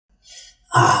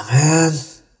Ah, man.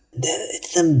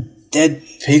 It's them dead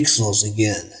pixels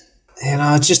again. You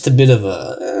know, it's just a bit of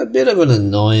an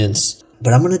annoyance.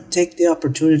 But I'm going to take the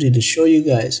opportunity to show you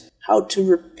guys how to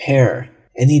repair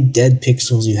any dead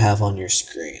pixels you have on your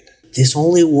screen. This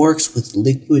only works with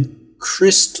liquid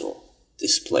crystal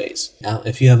displays. Now,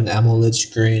 if you have an AMOLED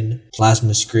screen,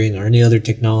 plasma screen, or any other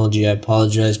technology, I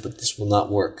apologize, but this will not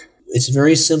work. It's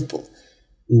very simple.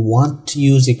 We want to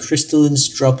use a crystalline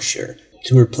structure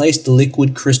to replace the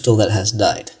liquid crystal that has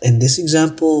died. In this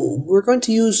example, we're going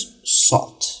to use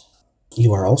salt.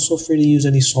 You are also free to use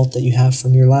any salt that you have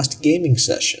from your last gaming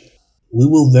session. We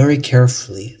will very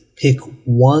carefully pick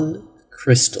one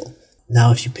crystal.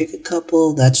 Now, if you pick a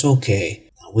couple, that's okay.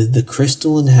 With the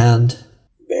crystal in hand,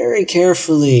 very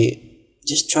carefully,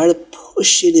 just try to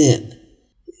push it in.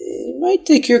 It might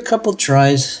take you a couple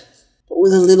tries, but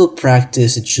with a little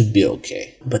practice, it should be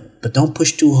okay. But don't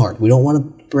push too hard. We don't want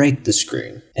to break the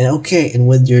screen. And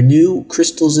with your new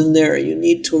crystals in there, you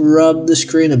need to rub the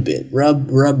screen a bit. Rub.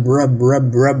 And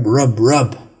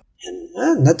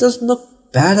man, that doesn't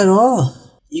look bad at all.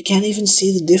 You can't even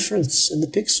see the difference in the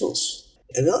pixels.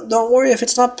 And don't worry if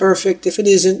it's not perfect. If it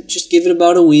isn't, just give it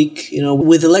about a week. You know,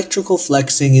 with electrical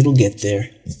flexing, it'll get there.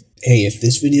 Hey, if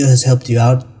this video has helped you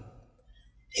out,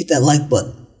 hit that like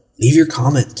button. Leave your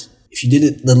comment. If you did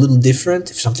it a little different,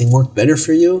 if something worked better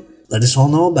for you, let us all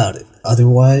know about it.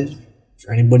 Otherwise,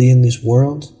 for anybody in this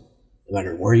world, no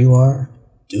matter where you are,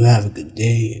 do have a good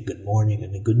day, a good morning,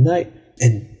 and a good night.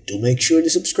 And do make sure to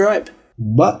subscribe.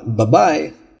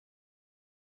 Bye-bye.